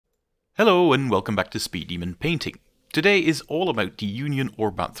Hello and welcome back to Speed Demon Painting. Today is all about the Union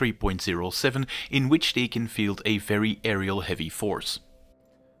Orbat 3.07, in which they can field a very aerial heavy force.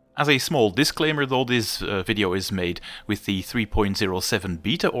 As a small disclaimer though, this video is made with the 3.07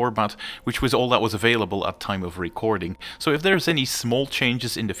 beta Orbat, which was all that was available at time of recording, so if there's any small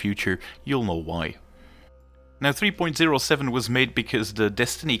changes in the future, you'll know why. Now 3.07 was made because the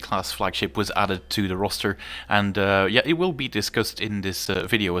Destiny class flagship was added to the roster, and yeah, it will be discussed in this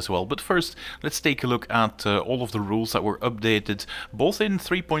video as well. But first, let's take a look at all of the rules that were updated both in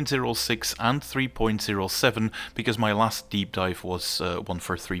 3.06 and 3.07, because my last deep dive was one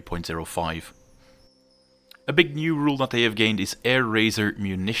for 3.05. A big new rule that they have gained is air razor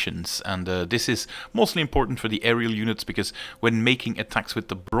munitions, and this is mostly important for the aerial units because when making attacks with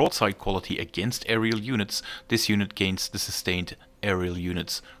the broadside quality against aerial units, this unit gains the sustained aerial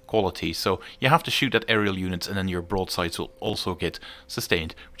units quality. So you have to shoot at aerial units and then your broadsides will also get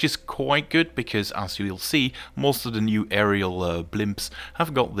sustained, which is quite good because, as you'll see, most of the new aerial blimps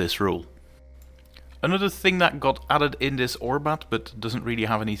have got this rule. Another thing that got added in this Orbat, but doesn't really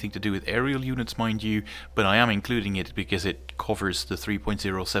have anything to do with aerial units, mind you, but I am including it because it covers the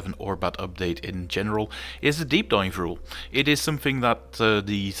 3.07 Orbat update in general, is the deep dive rule. It is something that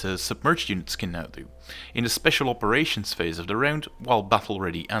these submerged units can now do. In the special operations phase of the round, while battle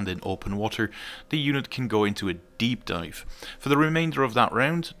ready and in open water, the unit can go into a deep dive. For the remainder of that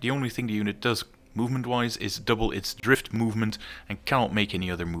round, the only thing the unit does movement wise is double its drift movement and cannot make any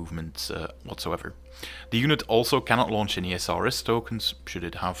other movements whatsoever. The unit also cannot launch any SRS tokens, should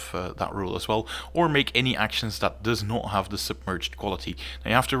it have that rule as well, or make any actions that does not have the submerged quality.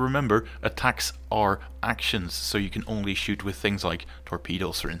 Now you have to remember, attacks are actions, so you can only shoot with things like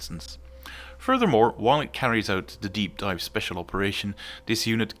torpedoes, for instance. Furthermore, while it carries out the deep dive special operation, this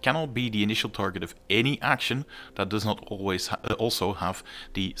unit cannot be the initial target of any action that does not always also have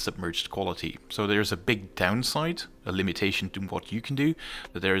the submerged quality. So there's a big downside, a limitation to what you can do,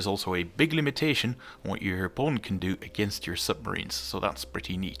 but there is also a big limitation on what your opponent can do against your submarines, so that's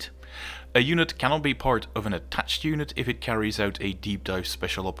pretty neat. A unit cannot be part of an attached unit if it carries out a deep dive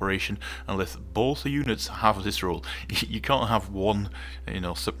special operation unless both the units have this rule. You can't have one,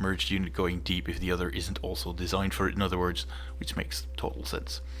 submerged unit going deep if the other isn't also designed for it, in other words, which makes total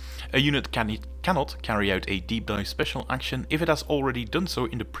sense. A unit cannot carry out a deep dive special action if it has already done so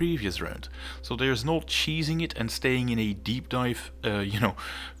in the previous round. So there's no cheesing it and staying in a deep dive,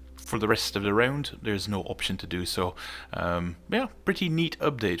 for the rest of the round. There's no option to do so. Yeah, pretty neat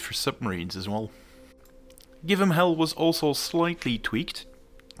update for submarines as well. Give 'em Hell was also slightly tweaked.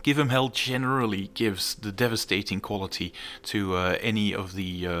 Give 'em Hell generally gives the devastating quality to any of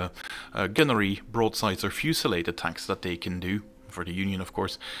the gunnery, broadsides or fusillade attacks that they can do. For the Union, of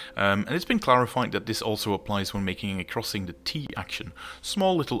course, and it's been clarified that this also applies when making a crossing the T action.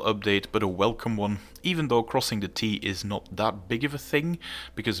 Small little update, but a welcome one, even though crossing the T is not that big of a thing,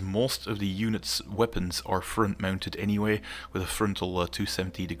 because most of the unit's weapons are front mounted anyway, with a frontal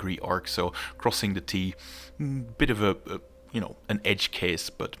 270-degree arc, so crossing the T, bit of a an edge case,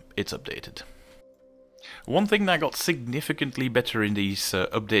 but it's updated. One thing that got significantly better in these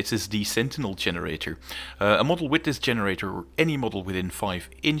updates is the Sentinel generator. A model with this generator, or any model within 5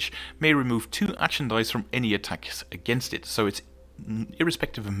 inch, may remove 2 action dice from any attacks against it, so it's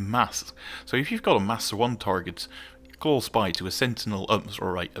irrespective of mass. So if you've got a mass 1 target close by to a Sentinel,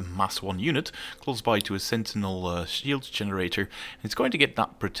 a mass 1 unit close by to a Sentinel shield generator, it's going to get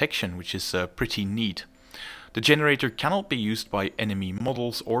that protection, which is pretty neat. The generator cannot be used by enemy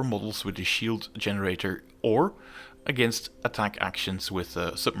models or models with a shield generator or against attack actions with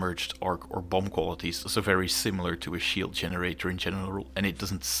submerged arc or bomb qualities, so very similar to a shield generator in general, and it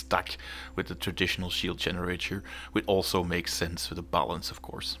doesn't stack with the traditional shield generator, which also makes sense for the balance, of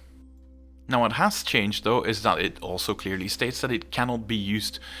course. Now what has changed though is that it also clearly states that it cannot be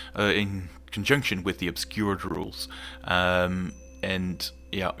used in conjunction with the obscured rules, and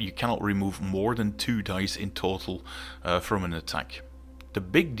yeah, you cannot remove more than 2 dice in total from an attack. The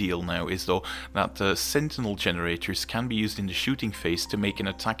big deal now is though that Sentinel generators can be used in the shooting phase to make an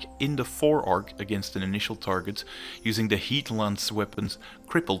attack in the 4 arc against an initial target using the Heat Lance weapon's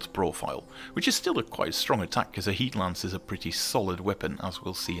crippled profile, which is still a quite strong attack because a Heat Lance is a pretty solid weapon, as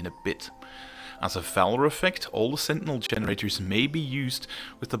we'll see in a bit. As a Valor effect, all the Sentinel generators may be used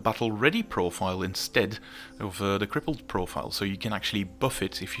with the Battle Ready profile instead of the crippled profile, so you can actually buff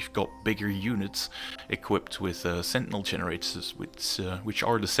it if you've got bigger units equipped with Sentinel generators, which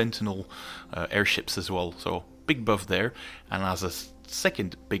are the Sentinel airships as well, so big buff there. And as a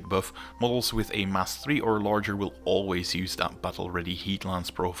second big buff, models with a Mass 3 or larger will always use that Battle Ready Heat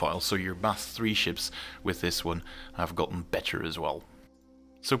Lance profile, so your Mass 3 ships with this one have gotten better as well.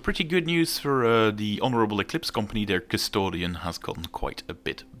 So pretty good news for the Honorable Eclipse Company. Their Custodian has gotten quite a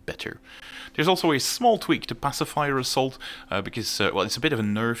bit better. There's also a small tweak to Pacifier Assault, because, well, it's a bit of a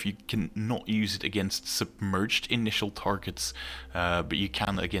nerf. You can not use it against submerged initial targets, but you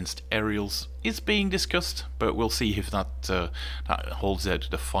can against aerials. It's being discussed, but we'll see if that holds out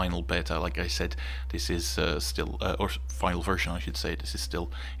to the final beta. Like I said, this is still, or final version I should say, this is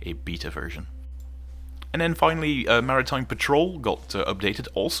still a beta version. And then finally, Maritime Patrol got updated,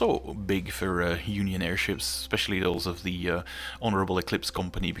 also big for Union airships, especially those of the Honorable Eclipse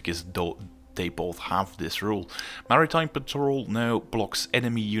Company, because they both have this rule. Maritime Patrol now blocks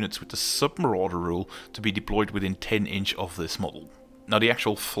enemy units with the Submarauder rule to be deployed within 10 inch of this model. Now the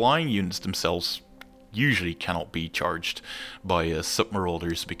actual flying units themselves usually cannot be charged by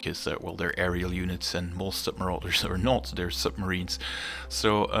submarauders because, well, they're aerial units and most submarauders are not, they're submarines.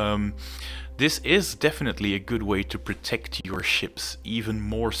 So this is definitely a good way to protect your ships, even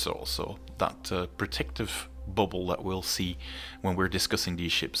more so. So that protective bubble that we'll see when we're discussing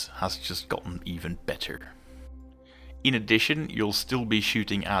these ships has just gotten even better. In addition, you'll still be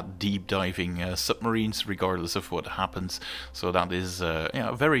shooting at deep diving submarines regardless of what happens, so that is yeah,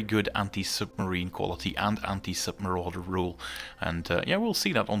 a very good anti-submarine quality and anti-submarauder rule, and yeah, we'll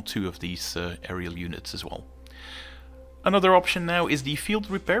see that on 2 of these aerial units as well. Another option now is the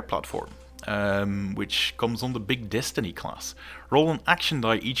field repair platform, which comes on the Big Destiny class. Roll an action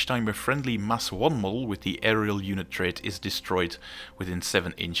die each time a friendly Mass 1 model with the aerial unit trait is destroyed within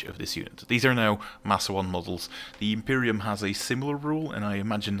 7 inch of this unit. These are now Mass 1 models. The Imperium has a similar rule, and I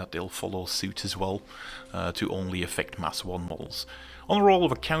imagine that they'll follow suit as well, to only affect Mass 1 models. On the roll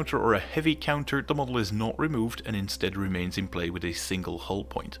of a counter or a heavy counter, the model is not removed and instead remains in play with a single hull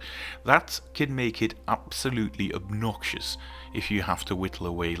point. That can make it absolutely obnoxious if you have to whittle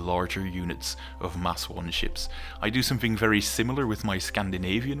away larger units of Mass 1 ships. I do something very similar with my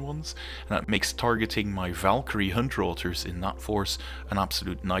Scandinavian ones, and that makes targeting my Valkyrie Hunt Rotors in that force an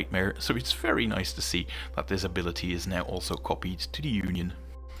absolute nightmare, so it's very nice to see that this ability is now also copied to the Union.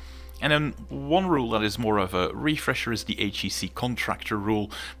 And then one rule that is more of a refresher is the HEC contractor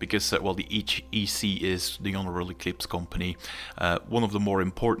rule, because, well, the HEC is the Honorable Eclipse Company, one of the more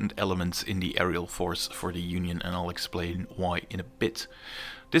important elements in the aerial force for the Union, and I'll explain why in a bit.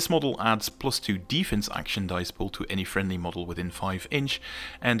 This model adds +2 defense action dice pool to any friendly model within 5 inch,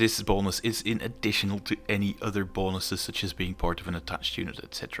 and this bonus is in additional to any other bonuses such as being part of an attached unit,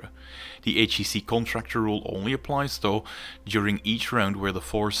 etc. The HEC contractor rule only applies though during each round where the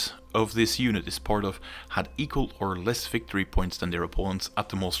force of this unit is part of had equal or less victory points than their opponents at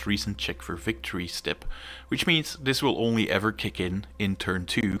the most recent check for victory step, which means this will only ever kick in turn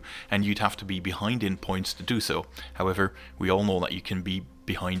 2 and you'd have to be behind in points to do so. However, we all know that you can be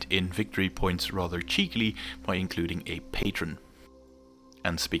behind in victory points rather cheekily by including a patron.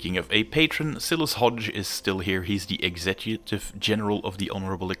 And speaking of a patron, Silas Hodge is still here. He's the Executive General of the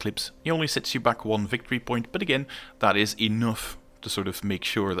Honorable Eclipse. He only sets you back 1 victory point, but again, that is enough to sort of make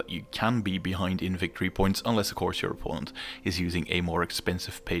sure that you can be behind in victory points, unless of course your opponent is using a more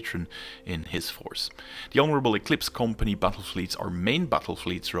expensive patron in his force. The Honorable Eclipse Company battle fleets are main battle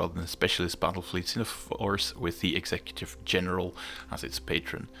fleets rather than specialist battle fleets in a force with the Executive General as its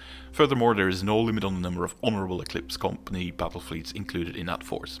patron. Furthermore, there is no limit on the number of Honorable Eclipse Company battle fleets included in that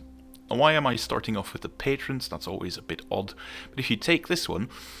force. Now, why am I starting off with the patrons? That's always a bit odd, but if you take this one,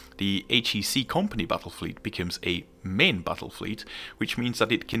 the HEC Company battle fleet becomes a main battle fleet, which means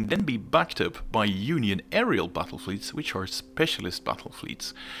that it can then be backed up by Union aerial battle fleets, which are specialist battle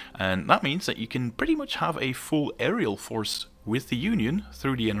fleets. And that means that you can pretty much have a full aerial force with the Union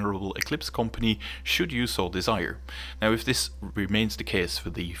through the Honorable Eclipse Company, should you so desire. Now, if this remains the case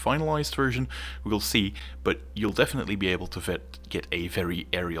for the finalized version, we'll see, but you'll definitely be able to get a very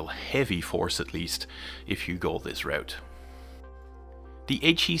aerial heavy force at least if you go this route.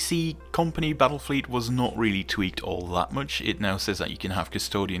 The HEC Company battle fleet was not really tweaked all that much. It now says that you can have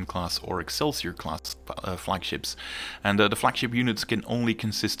Custodian class or Excelsior class flagships, and the flagship units can only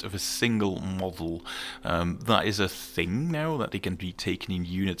consist of a single model. That is a thing now, that they can be taken in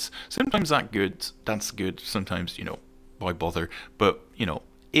units. Sometimes that's good, sometimes, you know, why bother, but, you know,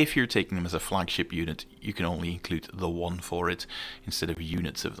 if you're taking them as a flagship unit, you can only include the one for it instead of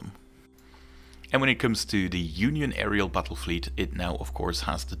units of them. And when it comes to the Union aerial battle fleet, it now of course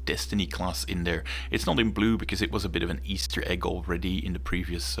has the Destiny class in there. It's not in blue because it was a bit of an Easter egg already in the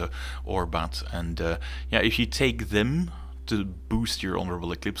previous Orbat, and yeah, if you take them to boost your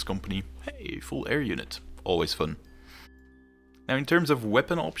Honorable Eclipse Company, hey, full air unit, always fun. Now, in terms of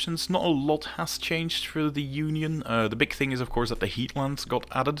weapon options, not a lot has changed for the Union. The big thing is, of course, that the heat lance got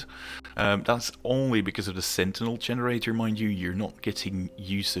added. That's only because of the Sentinel generator, mind you. You're not getting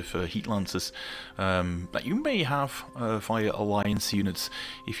use of heat lances that you may have via Alliance units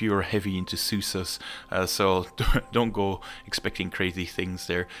if you're heavy into Susas, so don't go expecting crazy things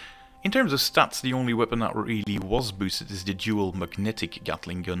there. In terms of stats, the only weapon that really was boosted is the dual magnetic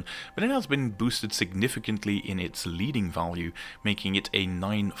Gatling gun, but it has been boosted significantly in its leading value, making it a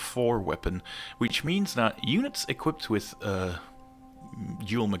 9-4 weapon, which means that units equipped with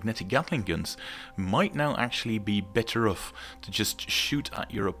dual magnetic Gatling guns might now actually be better off to just shoot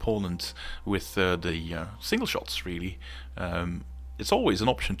at your opponent with the single shots, really. It's always an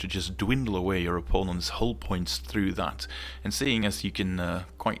option to just dwindle away your opponent's hull points through that, and seeing as you can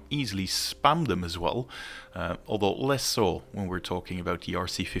quite easily spam them as well, although less so when we're talking about the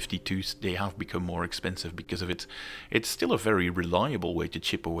RC-52s. They have become more expensive because of it. It's still a very reliable way to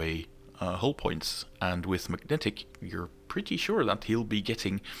chip away hull points, and with magnetic you're pretty sure that he'll be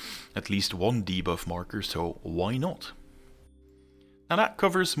getting at least one debuff marker, so why not? Now that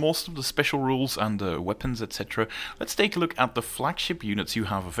covers most of the special rules and weapons, etc. Let's take a look at the flagship units you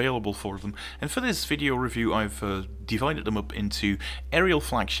have available for them, and for this video review I've divided them up into aerial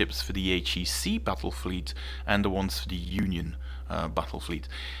flagships for the HEC battle fleet and the ones for the Union battle fleet.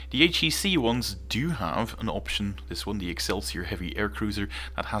 The HEC ones do have an option, this one, the Excelsior Heavy Air Cruiser,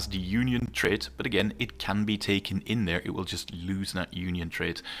 that has the Union trait, but again it can be taken in there. It will just lose that Union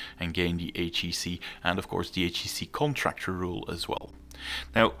trait and gain the HEC, and of course the HEC contractor rule as well.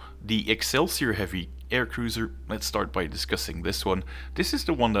 Now, the Excelsior Heavy Air Cruiser, let's start by discussing this one. This is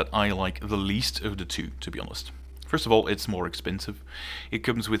the one that I like the least of the two, to be honest. First of all, it's more expensive. It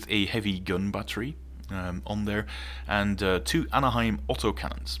comes with a heavy gun battery on there, and 2 Anaheim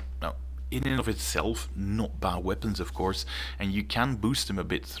autocannons. Now, in and of itself, not bad weapons, of course, and you can boost them a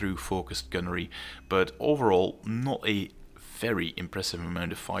bit through focused gunnery, but overall, not a very impressive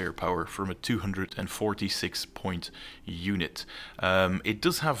amount of firepower from a 246 point unit. It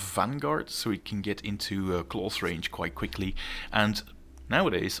does have Vanguard, so it can get into close range quite quickly, and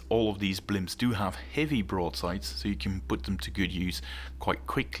nowadays all of these blimps do have heavy broadsides, so you can put them to good use quite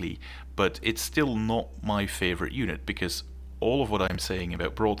quickly, but it's still not my favorite unit, because all of what I'm saying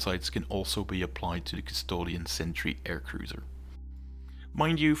about broadsides can also be applied to the Custodian Sentry Air Cruiser.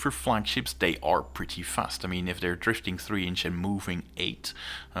 Mind you, for flagships they are pretty fast. I mean, if they're drifting 3-inch and moving 8,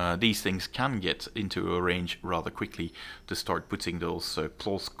 these things can get into a range rather quickly to start putting those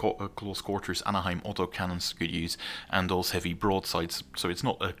close quarters Anaheim autocannons to good use and those heavy broadsides, so it's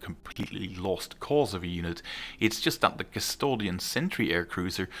not a completely lost cause of a unit. It's just that the Custodian Sentry Air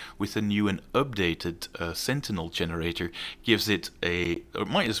Cruiser with a new and updated Sentinel generator gives it a, or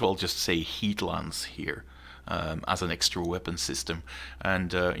might as well just say heat lance here. As an extra weapon system,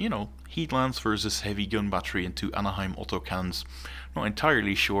 and you know, heat lance versus heavy gun battery and 2 Anaheim autocannons, not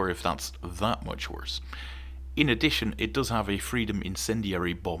entirely sure if that's that much worse. In addition, it does have a Freedom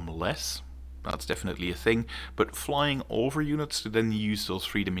Incendiary Bomb less. That's definitely a thing, but flying over units to then use those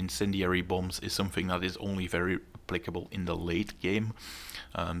Freedom Incendiary Bombs is something that is only very applicable in the late game.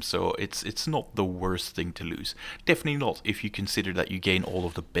 So it's not the worst thing to lose. Definitely not if you consider that you gain all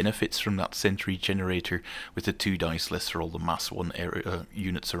of the benefits from that Sentry generator with the 2 dice less for all the Mass 1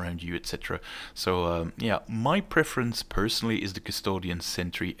 units around you, etc. So yeah, my preference personally is the Custodian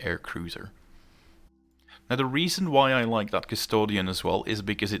Sentry Air Cruiser. Now the reason why I like that Custodian as well is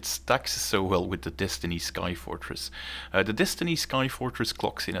because it stacks so well with the Destiny Sky Fortress. The Destiny Sky Fortress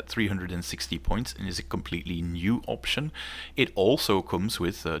clocks in at 360 points and is a completely new option. It also comes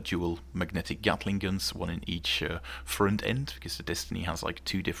with dual magnetic Gatling guns, one in each front end, because the Destiny has like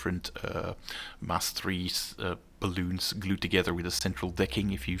 2 different Mass 3s balloons glued together with a central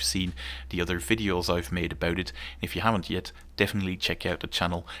decking. If you've seen the other videos I've made about it, if you haven't yet, definitely check out the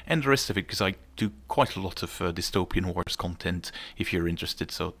channel and the rest of it, because I do quite a lot of Dystopian Wars content if you're interested,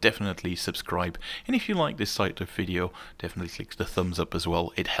 so definitely subscribe, and if you like this type of video, definitely click the thumbs up as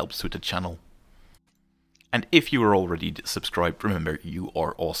well. It helps with the channel. And if you are already subscribed, remember, you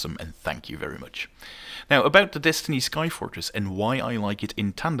are awesome, and thank you very much. Now, about the Destiny Sky Fortress and why I like it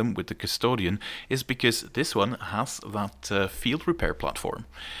in tandem with the Custodian is because this one has that field repair platform.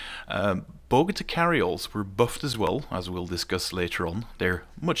 Bogota carryalls were buffed as well, as we'll discuss later on. They're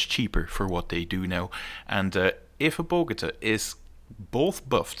much cheaper for what they do now, and if a Bogota is both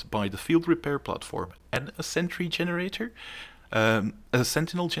buffed by the field repair platform and a Sentry generator, a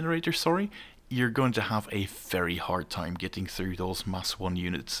Sentinel generator, sorry, you're going to have a very hard time getting through those Mass 1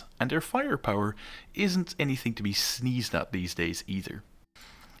 units, and their firepower isn't anything to be sneezed at these days either.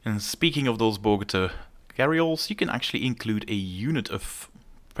 And speaking of those Bogota carrioles, you can actually include a unit of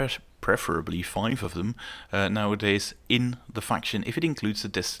preferably 5 of them nowadays in the faction if it includes the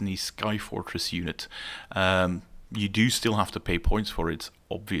Destiny Sky Fortress unit. You do still have to pay points for it,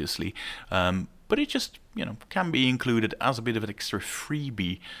 obviously, but it just, you know, can be included as a bit of an extra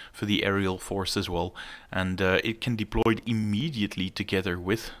freebie for the aerial force as well, and it can deploy immediately together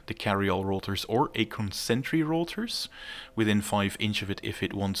with the carriole rotors or a Concentri rotors within 5 inch of it if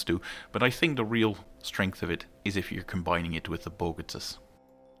it wants to, but I think the real strength of it is if you're combining it with the Bogutas.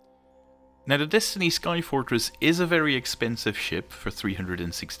 Now, the Destiny Sky Fortress is a very expensive ship for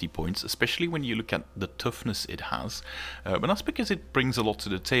 360 points, especially when you look at the toughness it has, but that's because it brings a lot to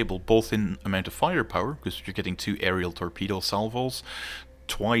the table, both in amount of firepower, because you're getting 2 aerial torpedo salvos,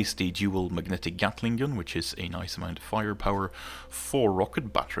 twice the dual magnetic Gatling gun, which is a nice amount of firepower, 4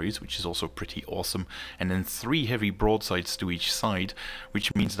 rocket batteries, which is also pretty awesome, and then 3 heavy broadsides to each side,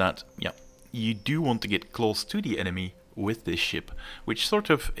 which means that, yeah, you do want to get close to the enemy with this ship, which sort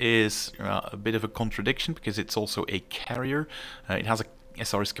of is a bit of a contradiction because it's also a carrier. It has a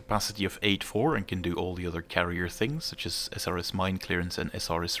SRS capacity of 8.4 and can do all the other carrier things such as SRS mine clearance and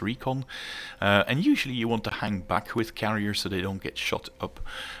SRS recon, and usually you want to hang back with carriers so they don't get shot up,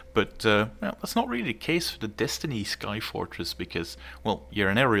 but well, that's not really the case for the Destiny Sky Fortress because, well, you're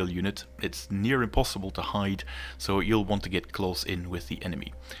an aerial unit, it's near impossible to hide, so you'll want to get close in with the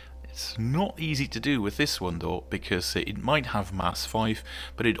enemy. It's not easy to do with this one though, because it might have mass 5,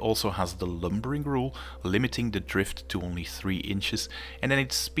 but it also has the lumbering rule, limiting the drift to only 3 inches, and then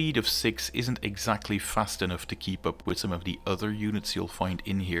its speed of 6 isn't exactly fast enough to keep up with some of the other units you'll find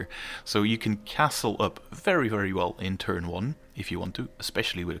in here. So you can castle up very, very well in turn 1, if you want to,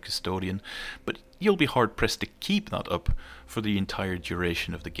 especially with a Custodian, but you'll be hard pressed to keep that up for the entire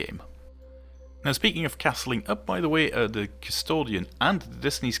duration of the game. Now, speaking of castling up, by the way, the Custodian and the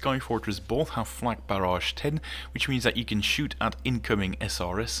Destiny Sky Fortress both have Flak Barrage 10, which means that you can shoot at incoming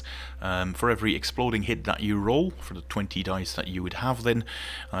SRS. For every exploding hit that you roll, for the 20 dice that you would have then,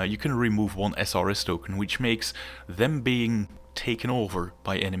 you can remove 1 SRS token, which makes them being taken over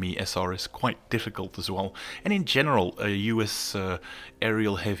by enemy SRS quite difficult as well. And in general, a US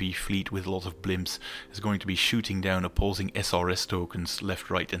aerial heavy fleet with a lot of blimps is going to be shooting down opposing SRS tokens left,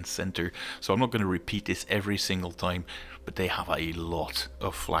 right and center. So I'm not going to repeat this every single time, but they have a lot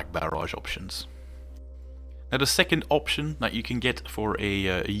of flag barrage options. Now, the second option that you can get for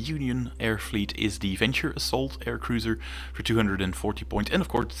a Union air fleet is the Venture Assault Air Cruiser for 240 points, and of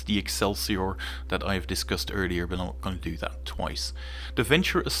course the Excelsior that I've discussed earlier, but I'm not going to do that twice. The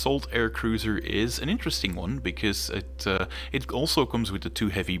Venture Assault Air Cruiser is an interesting one because it also comes with the 2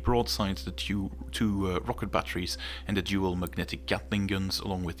 heavy broadsides, the two rocket batteries, and the dual magnetic Gatling guns,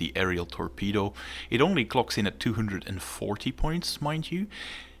 along with the aerial torpedo. It only clocks in at 240 points, mind you.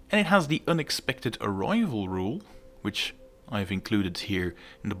 And it has the unexpected arrival rule, which I've included here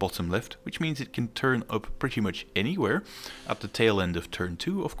in the bottom left, which means it can turn up pretty much anywhere at the tail end of turn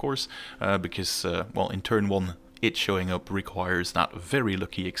 2, of course, because, well, in turn 1 it showing up requires that very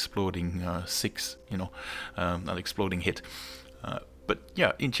lucky exploding 6, you know, that exploding hit. But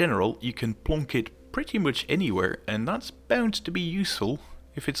yeah, in general, you can plonk it pretty much anywhere, and that's bound to be useful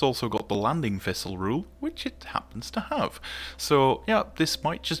if it's also got the landing vessel rule, which it happens to have. So yeah, this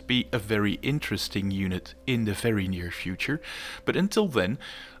might just be a very interesting unit in the very near future, but until then,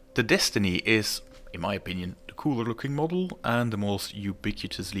 the Destiny is, in my opinion, the cooler looking model and the most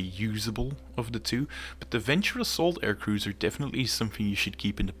ubiquitously usable of the two, but the Venture Assault Air Cruiser definitely is something you should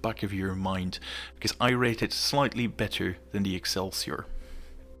keep in the back of your mind, because I rate it slightly better than the Excelsior.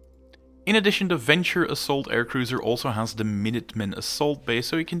 In addition, the Venture Assault Air Cruiser also has the Minutemen Assault Base,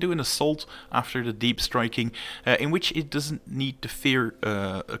 so you can do an assault after the deep striking, in which it doesn't need to fear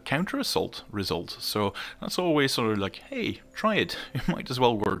a counter-assault result. So that's always sort of like, hey, try it, it might as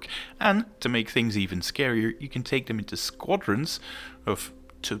well work. And to make things even scarier, you can take them into squadrons of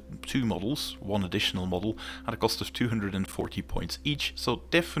two models, 1 additional model, at a cost of 240 points each. So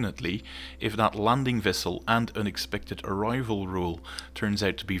definitely, if that landing vessel and unexpected arrival rule turns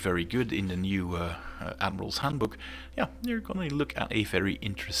out to be very good in the new Admiral's Handbook, yeah, you're going to look at a very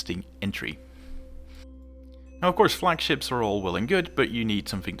interesting entry. Now, of course, flagships are all well and good, but you need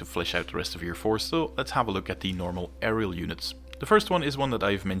something to flesh out the rest of your force, so let's have a look at the normal aerial units. The first one is one that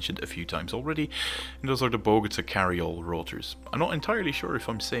I've mentioned a few times already, and those are the Bogota carriole rotors. I'm not entirely sure if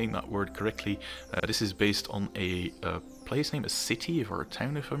I'm saying that word correctly. This is based on a place name, a city or a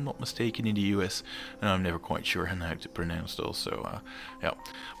town if I'm not mistaken, in the US, and I'm never quite sure how to pronounce those, so yeah.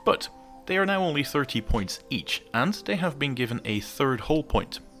 But they are now only 30 points each, and they have been given a 3rd hull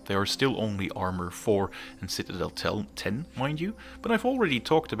point. They are still only armor 4 and Citadel 10, mind you, but I've already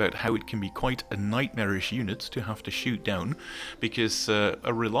talked about how it can be quite a nightmarish unit to have to shoot down, because a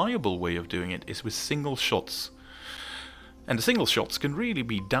reliable way of doing it is with single shots. And the single shots can really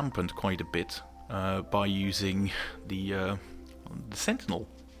be dampened quite a bit by using the Sentinel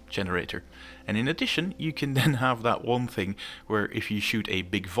generator. And in addition, you can then have that one thing where if you shoot a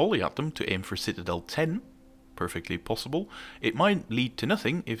big volley at them to aim for Citadel 10, perfectly possible, it might lead to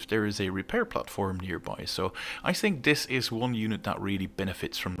nothing if there is a repair platform nearby. So I think this is one unit that really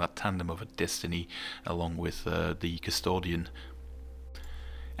benefits from that tandem of a Destiny along with the Custodian.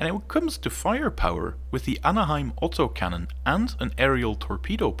 And when it comes to firepower, with the Anaheim autocannon and an aerial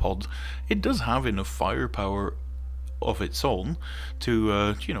torpedo pod, it does have enough firepower of its own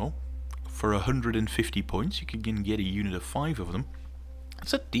to, you know, for 150 points you can get a unit of 5 of them.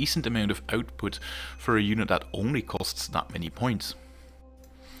 It's a decent amount of output for a unit that only costs that many points.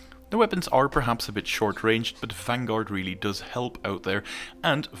 The weapons are perhaps a bit short-ranged, but Vanguard really does help out there,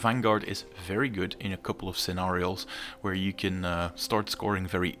 and Vanguard is very good in a couple of scenarios where you can start scoring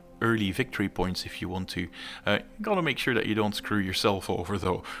very early victory points if you want to. You gotta make sure that you don't screw yourself over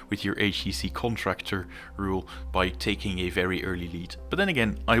though with your HEC contractor rule by taking a very early lead. But then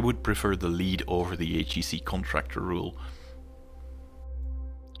again, I would prefer the lead over the HEC contractor rule.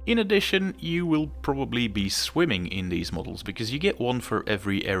 In addition, you will probably be swimming in these models because you get one for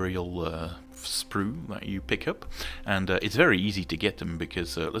every aerial sprue that you pick up, and it's very easy to get them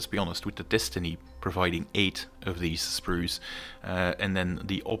because, let's be honest, with the Destiny providing 8 of these sprues, and then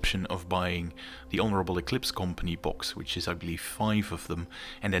the option of buying the Honorable Eclipse Company box, which is I believe 5 of them,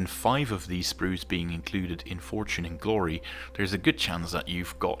 and then 5 of these sprues being included in Fortune and Glory, there's a good chance that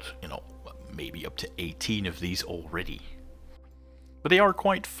you've got, you know, maybe up to 18 of these already. But they are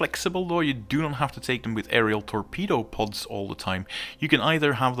quite flexible though. You do not have to take them with aerial torpedo pods all the time. You can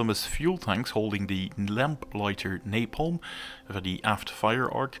either have them as fuel tanks holding the lamplighter napalm for the aft fire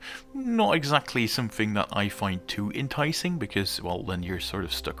arc. Not exactly something that I find too enticing because, well, then you're sort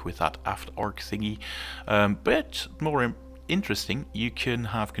of stuck with that aft arc thingy. But more interesting, you can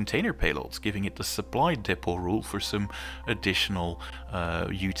have container payloads, giving it the supply depot rule for some additional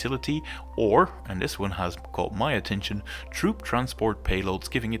utility, or, and this one has caught my attention, troop transport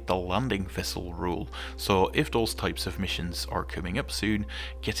payloads, giving it the landing vessel rule. So if those types of missions are coming up soon,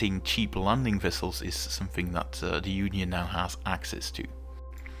 getting cheap landing vessels is something that the Union now has access to.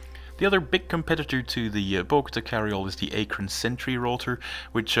 The other big competitor to the Bogota carryall is the Akron Sentry Rotor,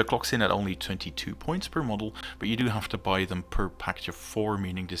 which clocks in at only 22 points per model, but you do have to buy them per package of 4,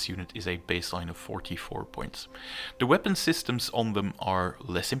 meaning this unit is a baseline of 44 points. The weapon systems on them are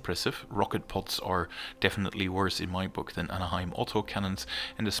less impressive. Rocket pods are definitely worse in my book than Anaheim autocannons,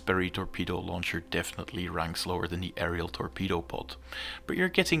 and the Sperry torpedo launcher definitely ranks lower than the aerial torpedo pod. But you're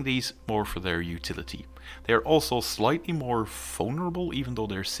getting these more for their utility. They are also slightly more vulnerable, even though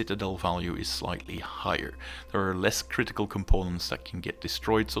their Citadel value is slightly higher. There are less critical components that can get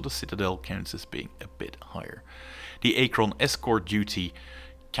destroyed, so the Citadel counts as being a bit higher. The Akron escort duty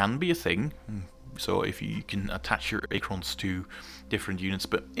can be a thing, so if you can attach your Akrons to different units,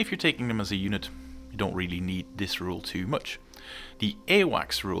 but if you're taking them as a unit, you don't really need this rule too much. The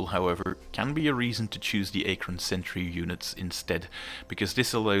AWACS rule, however, can be a reason to choose the Akron Sentry units instead, because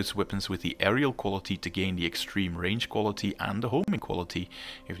this allows weapons with the aerial quality to gain the extreme range quality and the homing quality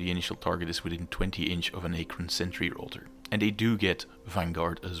if the initial target is within 20 inch of an Akron Sentry rotor. And they do get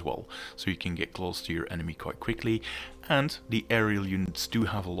Vanguard as well, so you can get close to your enemy quite quickly, and the aerial units do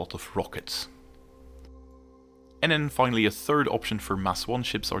have a lot of rockets. And then finally, a third option for Mass 1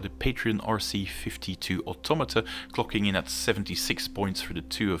 ships are the Patreon RC-52 Automata, clocking in at 76 points for the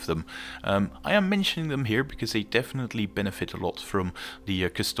 2 of them. I am mentioning them here because they definitely benefit a lot from the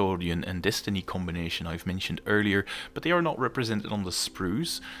Custodian and Destiny combination I've mentioned earlier, but they are not represented on the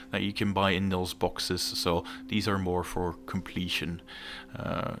sprues that you can buy in those boxes, so these are more for completion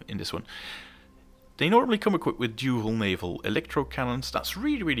in this one. They normally come equipped with dual naval electro cannons. That's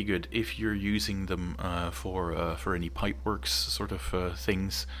really good if you're using them for any pipeworks sort of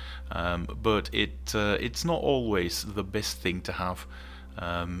things, but it's not always the best thing to have.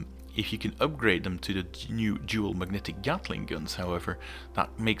 If you can upgrade them to the new dual magnetic Gatling guns, however,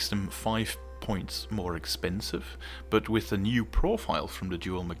 that makes them 5 points more expensive, but with a new profile from the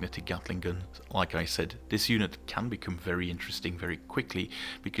dual magnetic Gatling gun, like I said, this unit can become very interesting very quickly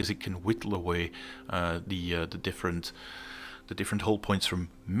because it can whittle away the different hull points from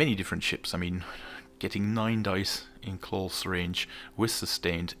many different ships. I mean, getting 9 dice in close range with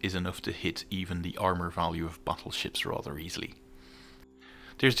sustained is enough to hit even the armor value of battleships rather easily.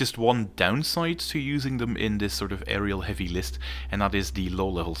 There's just one downside to using them in this sort of aerial heavy list, and that is the low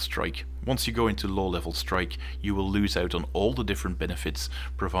level strike. Once you go into low level strike, you will lose out on all the different benefits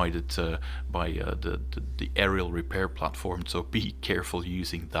provided by the aerial repair platform, so be careful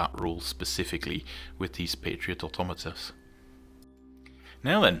using that rule specifically with these Patriot automatas.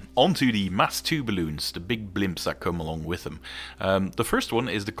 Now then, onto the Mass 2 balloons, the big blimps that come along with them. The first one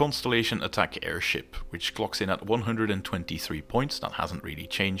is the Constellation Attack Airship, which clocks in at 123 points. That hasn't really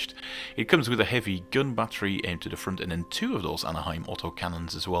changed. It comes with a heavy gun battery aimed to the front, and then 2 of those Anaheim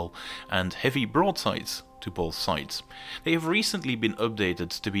autocannons as well, and heavy broadsides to both sides. They have recently been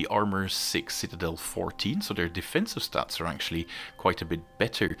updated to be Armor 6 Citadel 14, so their defensive stats are actually quite a bit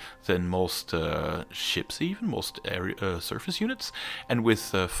better than most ships, even most surface units, and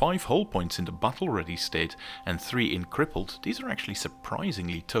with 5 hull points in the battle ready state and 3 in crippled, these are actually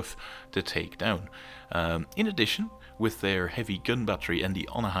surprisingly tough to take down. In addition, with their heavy gun battery and the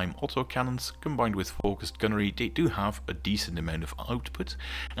Anaheim autocannons combined with focused gunnery, they do have a decent amount of output,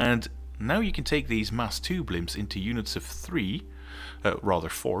 and now you can take these Mass 2 blimps into units of 3, rather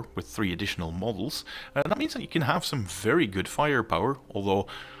 4, with 3 additional models. That means that you can have some very good firepower, although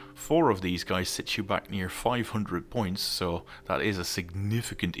 4 of these guys set you back near 500 points, so that is a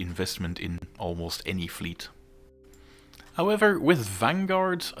significant investment in almost any fleet. However, with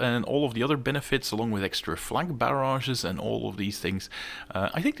Vanguard and all of the other benefits, along with extra flag barrages and all of these things,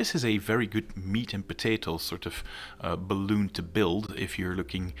 I think this is a very good meat and potatoes sort of balloon to build if you're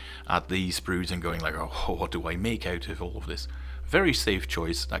looking at these sprues and going like, oh, what do I make out of all of this? Very safe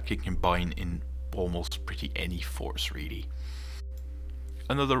choice that can combine in almost pretty any force, really.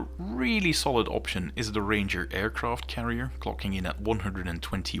 Another really solid option is the Ranger aircraft carrier, clocking in at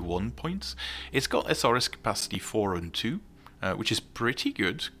 121 points. It's got SRS capacity 4 and 2, which is pretty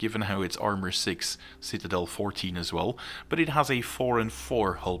good given how it's Armor 6 Citadel 14 as well, but it has a 4 and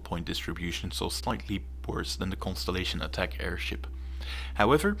 4 hull point distribution, so slightly worse than the Constellation Attack Airship.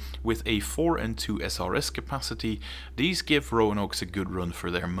 However, with a 4 and 2 SRS capacity, these give Roanoke's a good run for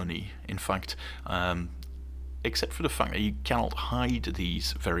their money. In fact, except for the fact that you cannot hide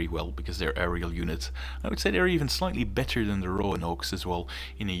these very well because they're aerial units, I would say they're even slightly better than the Roanoke's as well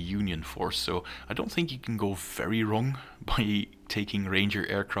in a Union force, so I don't think you can go very wrong by taking Ranger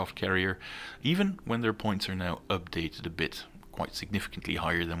aircraft carrier, even when their points are now updated a bit, quite significantly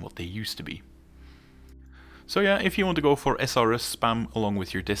higher than what they used to be. So yeah, if you want to go for SRS spam along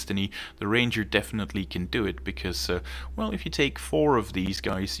with your Destiny, the Ranger definitely can do it, because, well, if you take 4 of these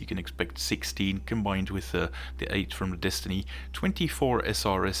guys, you can expect 16 combined with the 8 from the Destiny. 24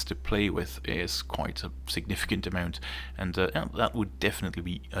 SRS to play with is quite a significant amount, and that would definitely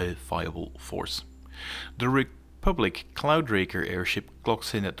be a viable force. The Republic Cloudraker airship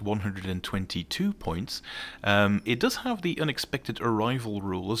clocks in at 122 points. It does have the unexpected arrival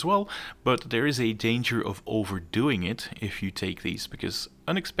rule as well, but there is a danger of overdoing it if you take these, because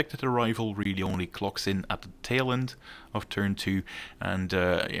unexpected arrival really only clocks in at the tail end of turn 2, and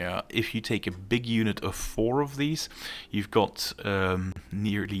yeah, if you take a big unit of 4 of these, you've got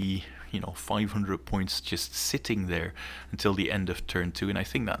nearly 500 points just sitting there until the end of turn 2, and I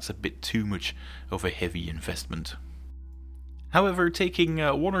think that's a bit too much of a heavy investment. However, taking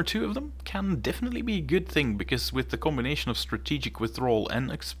 1 or 2 of them can definitely be a good thing, because with the combination of strategic withdrawal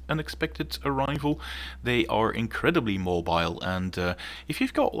and unexpected arrival, they are incredibly mobile, and if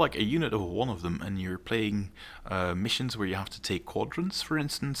you've got like a unit of 1 of them and you're playing missions where you have to take quadrants, for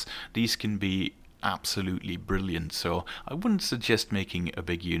instance, these can be absolutely brilliant, so I wouldn't suggest making a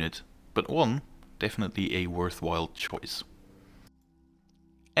big unit, but 1, definitely a worthwhile choice.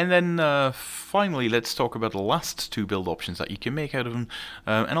 And then finally, let's talk about the last 2 build options that you can make out of them,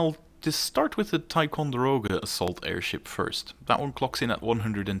 and I'll just start with the Ticonderoga assault airship first. That one clocks in at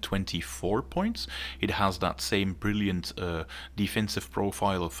 124 points. It has that same brilliant defensive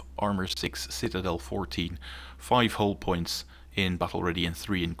profile of Armor 6 Citadel 14, 5 hull points in battle ready and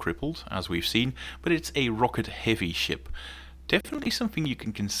 3 in crippled, as we've seen, but it's a rocket heavy ship. Definitely something you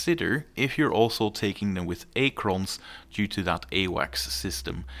can consider if you're also taking them with Acrons due to that AWACS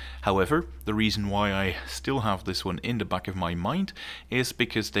system. However, the reason why I still have this one in the back of my mind is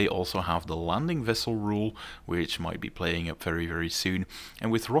because they also have the landing vessel rule, which might be playing up very, very soon.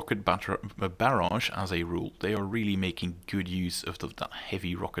 And with rocket barrage as a rule, they are really making good use of that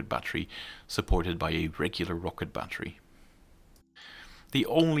heavy rocket battery supported by a regular rocket battery. The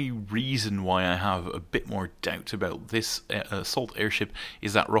only reason why I have a bit more doubt about this assault airship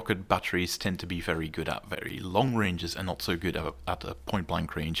is that rocket batteries tend to be very good at very long ranges and not so good at a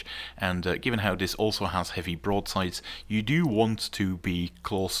point-blank range. And given how this also has heavy broadsides, you do want to be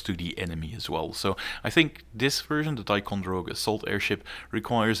close to the enemy as well. So I think this version, the Ticonderoga assault airship,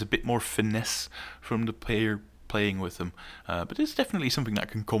 requires a bit more finesse from the player playing with them. But it's definitely something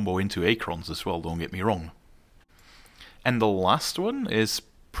that can combo into Acrons as well, don't get me wrong. And the last one is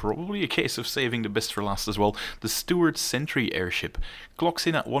probably a case of saving the best for last as well. The Stuart Sentry airship clocks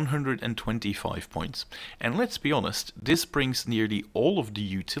in at 125 points. And let's be honest, this brings nearly all of the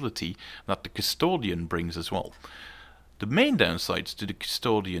utility that the Custodian brings as well. The main downsides to the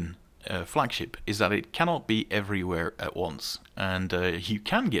Custodian flagship is that it cannot be everywhere at once. And you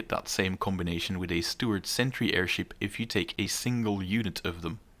can get that same combination with a Stuart Sentry airship if you take a single unit of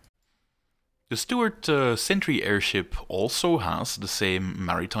them. The Stuart Sentry airship also has the same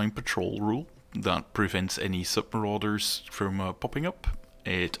maritime patrol rule that prevents any submarauders from popping up.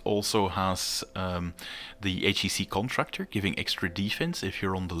 It also has the HEC contractor giving extra defense if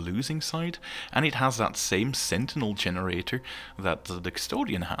you're on the losing side, and it has that same sentinel generator that the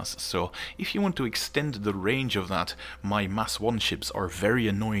Custodian has. So if you want to extend the range of that, my Mass 1 ships are very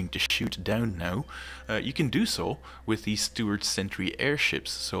annoying to shoot down now, you can do so with these Stuart Sentry airships.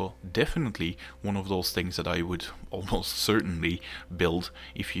 So definitely one of those things that I would almost certainly build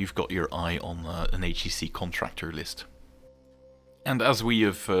if you've got your eye on an HEC contractor list. And as we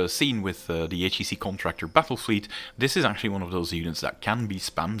have seen with the HEC Contractor Battle Fleet, this is actually one of those units that can be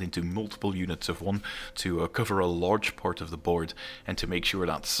spammed into multiple units of one to cover a large part of the board and to make sure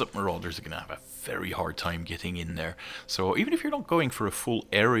that submarauders are going to have a very hard time getting in there. So even if you're not going for a full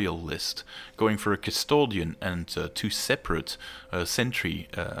aerial list, going for a Custodian and two separate Sentry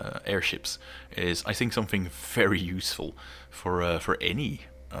airships is, I think, something very useful for any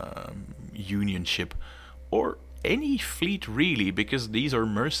Union ship or any fleet really, because these are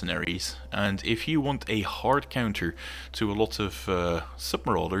mercenaries, and if you want a hard counter to a lot of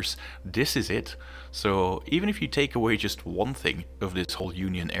submarauders, this is it. So even if you take away just one thing of this whole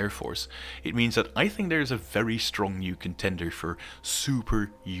Union Air Force, it means that I think there's a very strong new contender for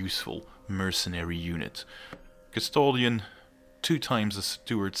super useful mercenary unit. Custodian, 2 times the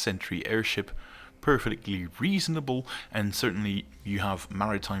Stuart Sentry airship, perfectly reasonable, and certainly you have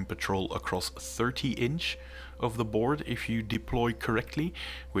maritime patrol across 30-inch of the board if you deploy correctly,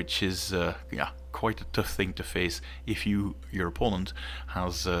 which is quite a tough thing to face if your opponent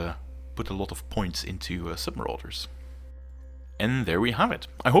has put a lot of points into submarauders. And there we have it.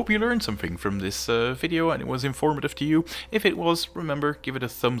 I hope you learned something from this video and it was informative to you. If it was, remember, give it a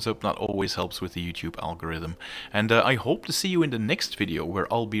thumbs up, that always helps with the YouTube algorithm. And I hope to see you in the next video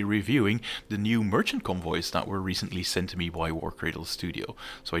where I'll be reviewing the new merchant convoys that were recently sent to me by Warcradle Studio.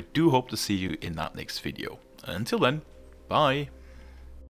 So I do hope to see you in that next video. Until then, bye!